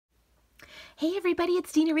Hey everybody,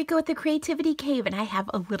 it's Dina Rico at the Creativity Cave, and I have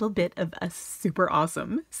a little bit of a super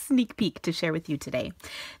awesome sneak peek to share with you today.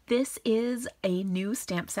 This is a new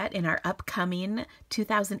stamp set in our upcoming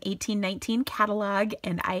 2018-19 catalog,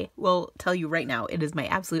 and I will tell you right now, it is my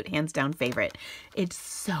absolute hands down favorite. It's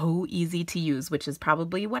so easy to use, which is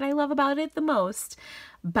probably what I love about it the most,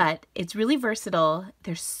 but it's really versatile.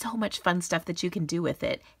 There's so much fun stuff that you can do with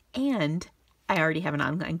it, and I already have an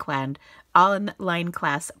online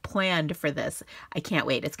class planned for this. I can't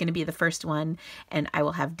wait. It's going to be the first one, and I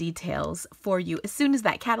will have details for you as soon as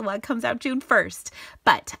that catalog comes out June 1st.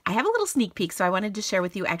 But I have a little sneak peek, so I wanted to share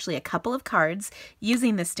with you actually a couple of cards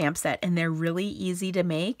using this stamp set, and they're really easy to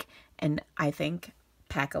make, and I think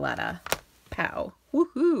pack a lot of pow.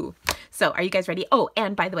 Woohoo! So are you guys ready? Oh,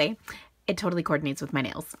 and by the way, it totally coordinates with my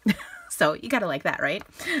nails. So you gotta like that, right?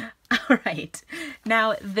 All right.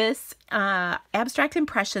 Now this Abstract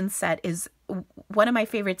Impressions set is one of my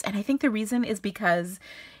favorites, and I think the reason is because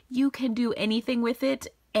you can do anything with it,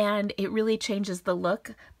 and it really changes the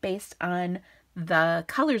look based on the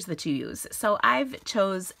colors that you use. So I've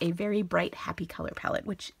chose a very bright, happy color palette,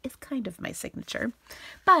 which is kind of my signature.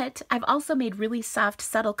 But I've also made really soft,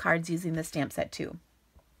 subtle cards using the stamp set too.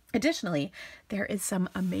 Additionally, there is some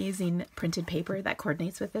amazing printed paper that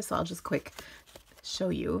coordinates with this, so I'll just quick show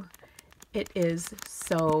you. It is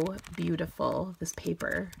so beautiful, this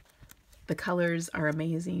paper. The colors are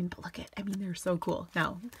amazing, but look at, I mean, they're so cool.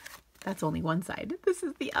 Now, that's only one side. This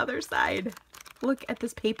is the other side. Look at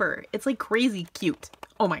this paper. It's like crazy cute.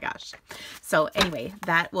 Oh my gosh. So anyway,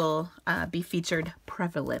 that will be featured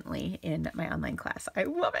prevalently in my online class. I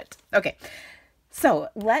love it. Okay. So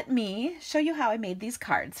let me show you how I made these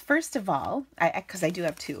cards. First of all, because I do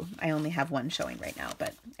have two. I only have one showing right now,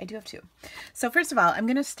 but I do have two. So first of all, I'm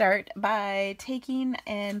going to start by taking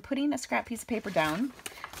and putting a scrap piece of paper down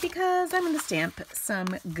because I'm going to stamp some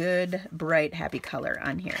good, bright, happy color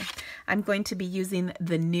on here. I'm going to be using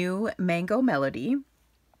the new Mango Melody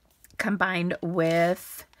combined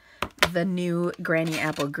with the new Granny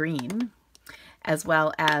Apple Green, as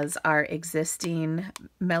well as our existing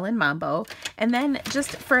Melon Mambo. And then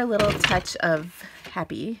just for a little touch of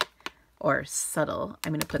happy or subtle,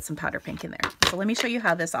 I'm going to put some powder pink in there. So let me show you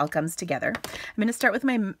how this all comes together. I'm going to start with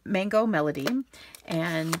my Mango Melody,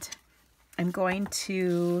 and I'm going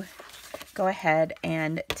to go ahead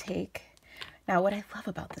and take, now what I love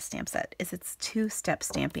about the stamp set is it's two-step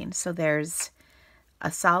stamping. So there's a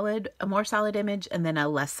more solid image and then a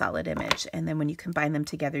less solid image. And then when you combine them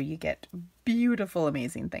together, you get beautiful,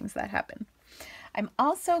 amazing things that happen. I'm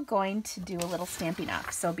also going to do a little stamping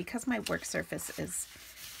off. So because my work surface is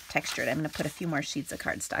textured, I'm going to put a few more sheets of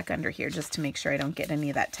cardstock under here just to make sure I don't get any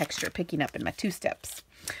of that texture picking up in my two steps.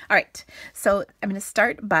 All right, so I'm going to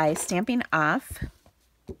start by stamping off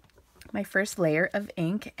my first layer of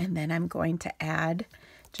ink, and then I'm going to add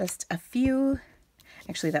just a few.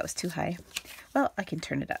 Actually, that was too high. Well, I can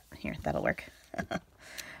turn it up. Here, that'll work.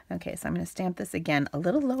 Okay, so I'm going to stamp this again a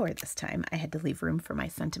little lower this time. I had to leave room for my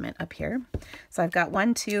sentiment up here. So I've got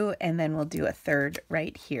 1, 2, and then we'll do a third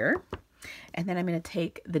right here. And then I'm going to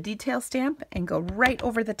take the detail stamp and go right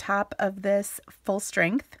over the top of this full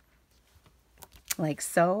strength, like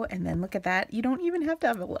so. And then look at that. You don't even have to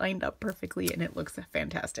have it lined up perfectly, and it looks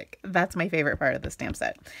fantastic. That's my favorite part of the stamp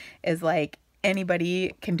set, is like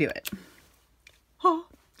anybody can do it. Oh,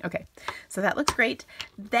 okay, so that looks great.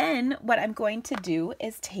 Then what I'm going to do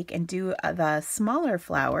is take and do the smaller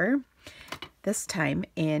flower, this time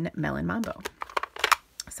in Melon Mambo.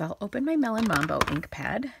 So I'll open my Melon Mambo ink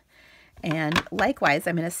pad, and likewise,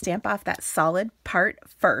 I'm going to stamp off that solid part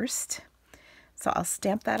first. So I'll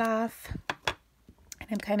stamp that off, and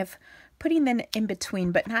I'm kind of putting them in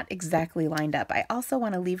between, but not exactly lined up. I also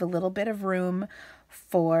want to leave a little bit of room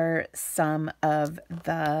for some of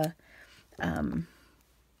the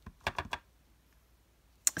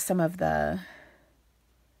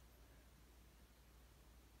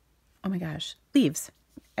oh my gosh, leaves.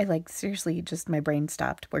 I like seriously just my brain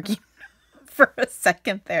stopped working for a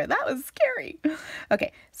second there. That was scary.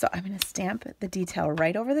 Okay, so I'm going to stamp the detail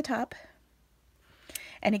right over the top.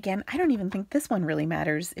 And again, I don't even think this one really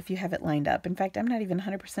matters if you have it lined up. In fact, I'm not even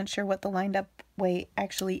 100% sure what the lined up way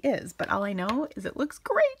actually is, but all I know is it looks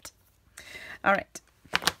great. All right,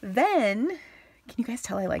 then can you guys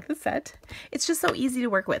tell I like the set? It's just so easy to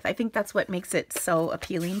work with. I think that's what makes it so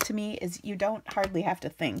appealing to me, is you don't hardly have to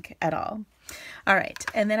think at all. All right,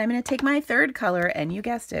 and then I'm going to take my third color, and you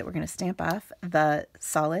guessed it, we're going to stamp off the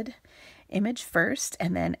solid image first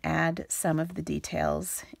and then add some of the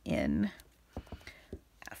details in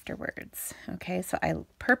afterwards. Okay, so I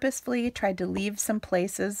purposefully tried to leave some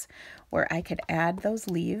places where I could add those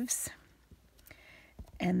leaves.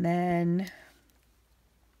 And then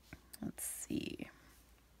Let's see.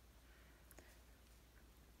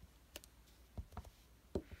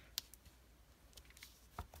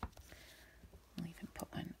 I'll even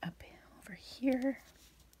put one up over here.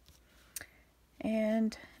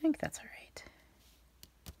 And I think that's all right.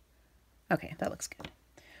 Okay, that looks good.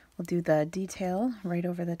 We'll do the detail right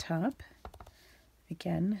over the top.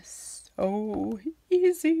 Again, so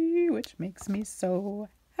easy, which makes me so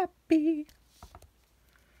happy.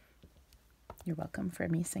 You're welcome for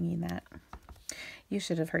me singing that. You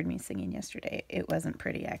should have heard me singing yesterday. It wasn't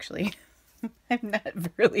pretty, actually. I'm not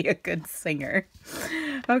really a good singer.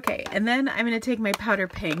 Okay, and then I'm going to take my powder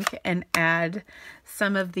pink and add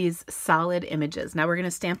some of these solid images. Now we're going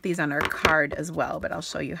to stamp these on our card as well, but I'll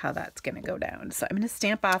show you how that's going to go down. So I'm going to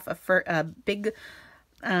stamp off a big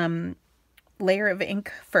layer of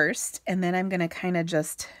ink first, and then I'm going to kind of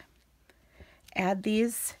just add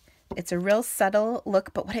these. It's a real subtle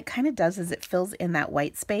look, but what it kind of does is it fills in that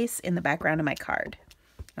white space in the background of my card.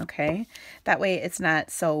 Okay, that way it's not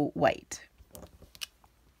so white.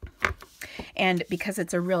 And because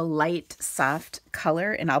it's a real light, soft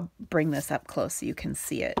color, and I'll bring this up close so you can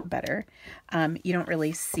see it better, you don't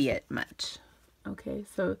really see it much. Okay,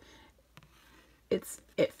 so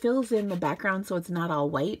it fills in the background so it's not all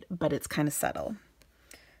white, but it's kind of subtle.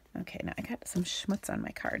 Okay, now I got some schmutz on my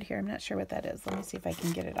card here. I'm not sure what that is. Let me see if I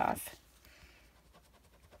can get it off.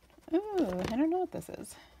 Ooh, I don't know what this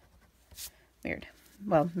is. Weird.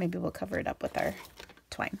 Well, maybe we'll cover it up with our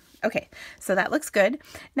twine. Okay, so that looks good.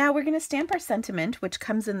 Now we're going to stamp our sentiment, which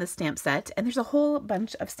comes in the stamp set, and there's a whole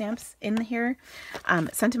bunch of stamps in here,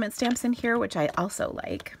 sentiment stamps in here, which I also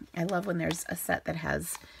like. I love when there's a set that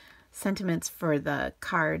has sentiments for the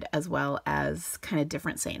card as well as kind of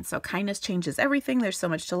different sayings. So kindness changes everything. There's so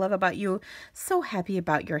much to love about you. So happy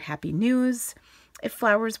about your happy news. If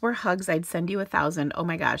flowers were hugs, I'd send you 1,000. Oh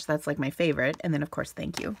my gosh, that's like my favorite. And then of course,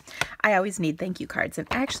 thank you. I always need thank you cards. And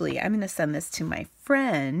actually, I'm going to send this to my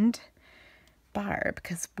friend Barb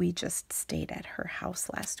because we just stayed at her house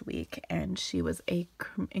last week and she was a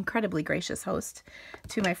incredibly gracious host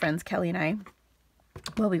to my friends Kelly and I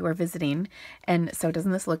while we were visiting. And so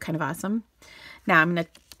doesn't this look kind of awesome? Now I'm going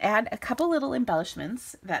to add a couple little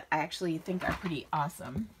embellishments that I actually think are pretty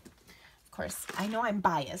awesome. Of course, I know I'm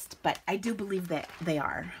biased, but I do believe that they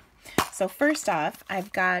are. So first off,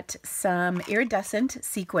 I've got some iridescent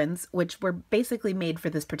sequins, which were basically made for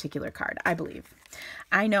this particular card, I believe.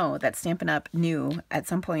 I know that Stampin' Up! Knew at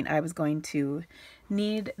some point I was going to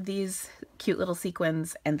need these cute little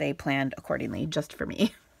sequins, and they planned accordingly just for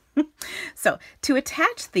me. So to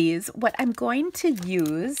attach these, what I'm going to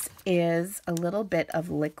use is a little bit of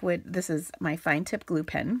liquid. This is my fine tip glue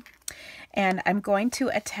pen. And I'm going to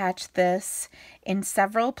attach this in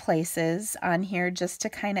several places on here just to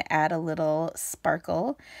kind of add a little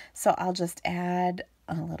sparkle. So I'll just add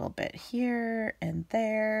a little bit here and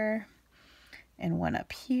there, and one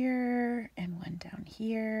up here, and one down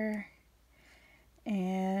here.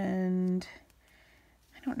 And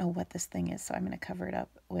I don't know what this thing is, so I'm going to cover it up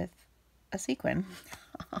with a sequin.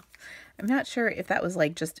 I'm not sure if that was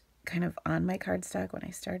like just kind of on my cardstock when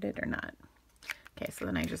I started or not. Okay, so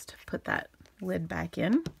then I just put that lid back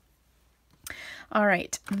in. All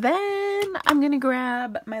right, then I'm going to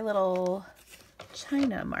grab my little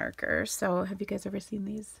China marker. So have you guys ever seen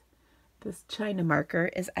these? This China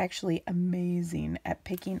marker is actually amazing at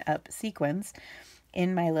picking up sequins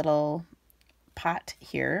in my little pot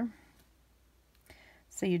here.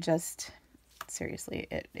 So you just, seriously,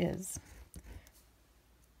 it is.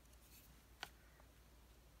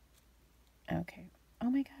 Okay. Oh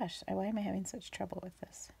my gosh, why am I having such trouble with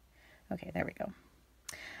this? Okay, there we go.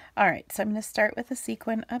 All right, so I'm going to start with a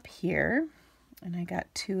sequin up here, and I got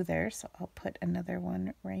 2 there, so I'll put another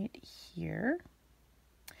one right here.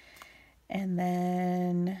 And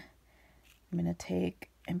then I'm going to take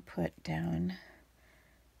and put down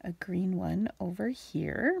a green one over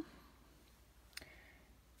here,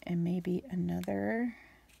 and maybe another,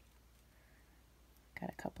 got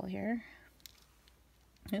a couple here.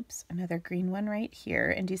 Oops, another green one right here.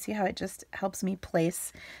 And do you see how it just helps me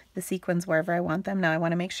place the sequins wherever I want them? Now I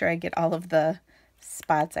want to make sure I get all of the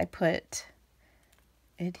spots I put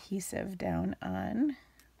adhesive down on.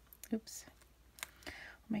 Oops. Oh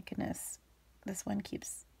my goodness. This one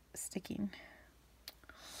keeps sticking.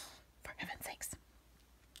 For heaven's sakes.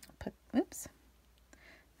 I'll put, oops.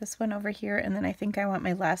 This one over here, and then I think I want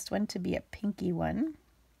my last one to be a pinky one.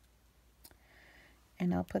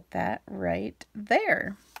 And I'll put that right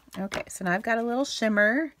there. Okay, so now I've got a little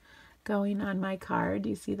shimmer going on my card. Do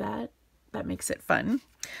you see that? That makes it fun.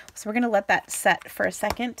 So we're going to let that set for a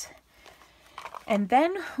second. And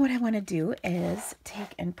then what I want to do is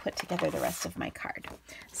take and put together the rest of my card.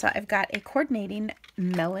 So I've got a coordinating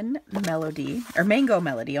Mango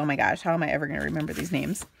Melody. Oh my gosh, how am I ever going to remember these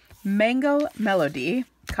names? Mango Melody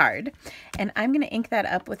card. And I'm going to ink that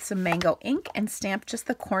up with some mango ink and stamp just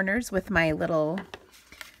the corners with my little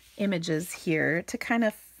images here to kind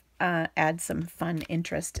of add some fun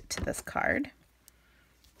interest to this card.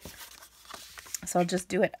 So I'll just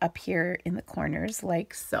do it up here in the corners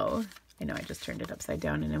like so. I know I just turned it upside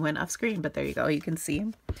down and it went off screen, but there you go. You can see.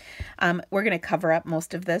 We're going to cover up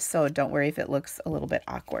most of this, so don't worry if it looks a little bit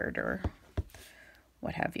awkward or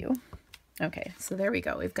what have you. Okay, so there we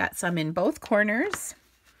go. We've got some in both corners.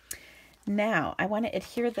 Now, I want to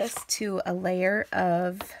adhere this to a layer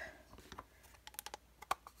of...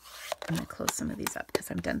 I'm going to close some of these up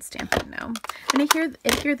because I'm done stamping now. I'm going to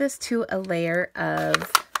adhere this to a layer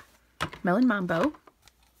of Melon Mambo.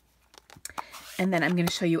 And then I'm going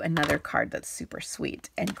to show you another card that's super sweet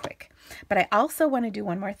and quick. But I also want to do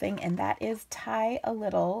one more thing, and that is tie a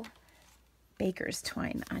little baker's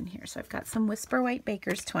twine on here. So I've got some Whisper White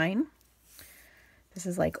baker's twine. This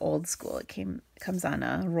is like old school. It comes on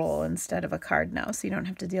a roll instead of a card now, so you don't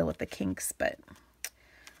have to deal with the kinks, but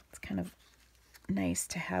it's kind of nice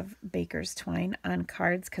to have baker's twine on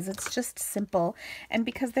cards because it's just simple. And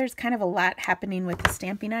because there's kind of a lot happening with the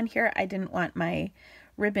stamping on here, I didn't want my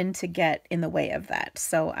ribbon to get in the way of that.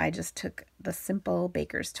 So I just took the simple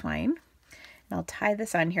baker's twine and I'll tie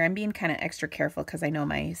this on here. I'm being kind of extra careful because I know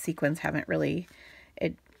my sequins haven't really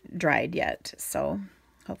dried yet. So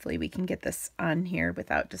hopefully we can get this on here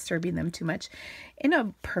without disturbing them too much. In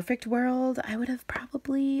a perfect world, I would have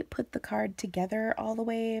probably put the card together all the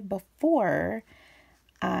way before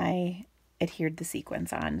I adhered the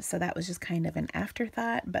sequins on. So that was just kind of an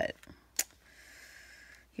afterthought, but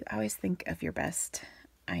you always think of your best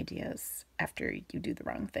ideas after you do the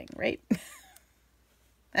wrong thing, right?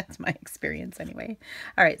 That's my experience anyway.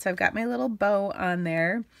 All right, so I've got my little bow on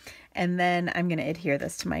there, and then I'm going to adhere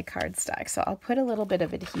this to my cardstock. So I'll put a little bit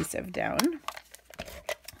of adhesive down,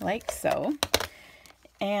 like so,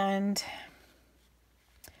 and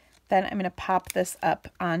then I'm going to pop this up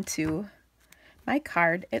onto my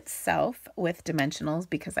card itself with dimensionals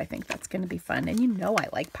because I think that's going to be fun. And you know I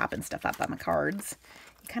like popping stuff up on my cards.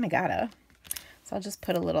 You kind of gotta. So I'll just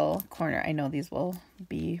put a little corner. I know these will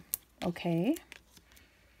be okay.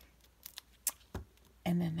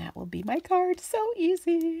 And then that will be my card. So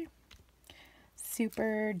easy.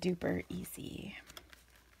 Super duper easy.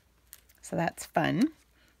 So that's fun.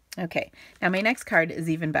 Okay, now my next card is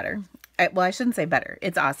even better. Well, I shouldn't say better.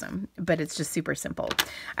 It's awesome, but it's just super simple.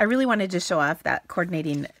 I really wanted to show off that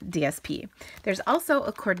coordinating DSP. There's also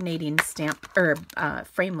a coordinating stamp or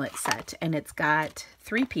framelit set, and it's got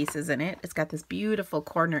 3 pieces in it. It's got this beautiful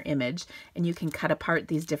corner image, and you can cut apart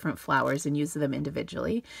these different flowers and use them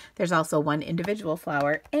individually. There's also one individual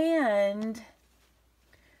flower, and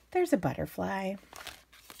there's a butterfly.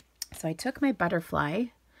 So I took my butterfly,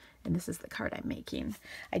 and this is the card I'm making.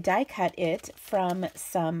 I die cut it from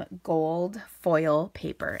some gold foil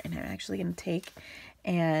paper, and I'm actually going to take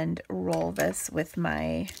and roll this with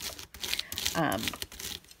my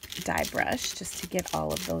die brush just to get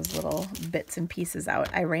all of those little bits and pieces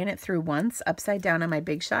out. I ran it through once upside down on my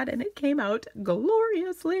Big Shot, and it came out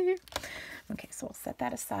gloriously. Okay, so we'll set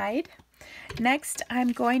that aside. Next,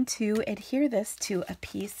 I'm going to adhere this to a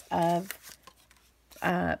piece of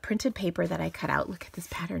printed paper that I cut out. Look at this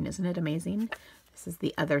pattern. Isn't it amazing? This is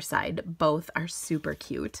the other side. Both are super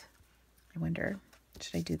cute. I wonder,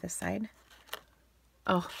 should I do this side?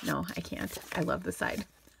 Oh, no, I can't. I love this side.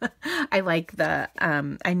 I like the,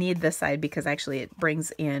 I need this side because actually it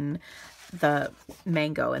brings in the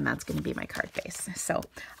mango, and that's going to be my card base. So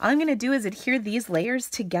all I'm going to do is adhere these layers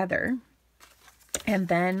together, and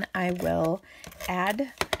then I will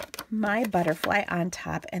add my butterfly on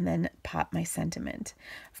top and then pop my sentiment.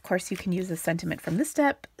 Of course, you can use a sentiment from this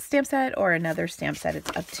stamp set or another stamp set.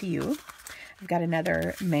 It's up to you. I've got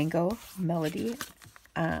another Mango Melody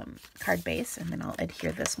card base, and then I'll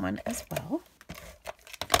adhere this one as well.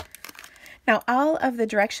 Now, all of the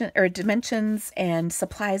dimensions and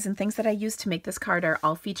supplies and things that I use to make this card are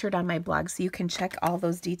all featured on my blog, so you can check all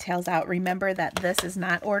those details out. Remember that this is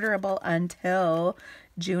not orderable until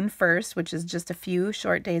June 1st, which is just a few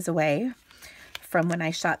short days away from when I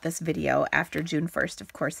shot this video. After June 1st,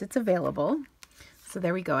 of course, it's available. So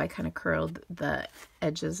there we go. I kind of curled the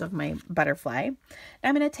edges of my butterfly. Now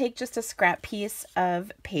I'm going to take just a scrap piece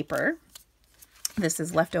of paper. This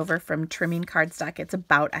is leftover from trimming cardstock. It's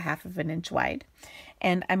about 1/2 inch wide.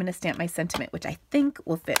 And I'm going to stamp my sentiment, which I think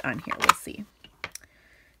will fit on here. We'll see.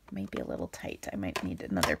 might be a little tight. I might need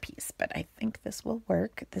another piece, but I think this will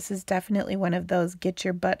work. This is definitely one of those get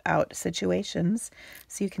your butt out situations,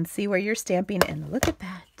 so you can see where you're stamping, and look at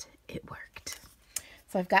that, it worked.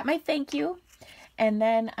 So I've got my thank you, and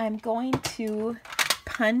then I'm going to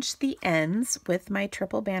punch the ends with my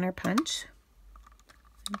triple banner punch.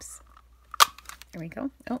 Oops. There we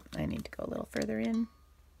go. Oh, I need to go a little further in.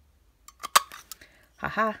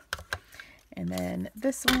 Haha. And then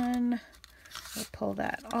this one, we'll pull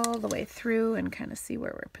that all the way through and kind of see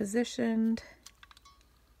where we're positioned.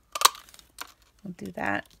 We'll do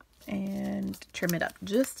that and trim it up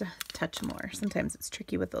just a touch more. Sometimes it's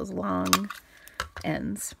tricky with those long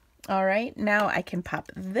ends. All right, now I can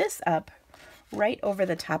pop this up right over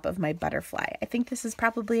the top of my butterfly. I think this is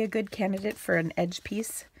probably a good candidate for an edge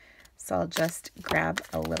piece. So I'll just grab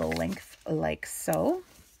a little length like so,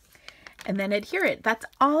 and then adhere it. That's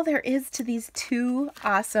all there is to these two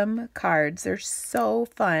awesome cards. They're so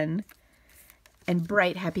fun and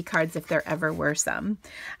bright, happy cards if there ever were some.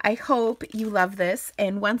 I hope you love this,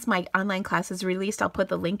 and once my online class is released, I'll put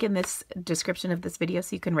the link in this description of this video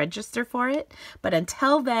so you can register for it. But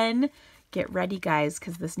until then, get ready, guys,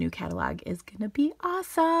 because this new catalog is going to be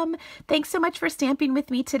awesome. Thanks so much for stamping with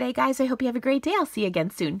me today, guys. I hope you have a great day. I'll see you again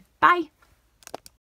soon. Bye.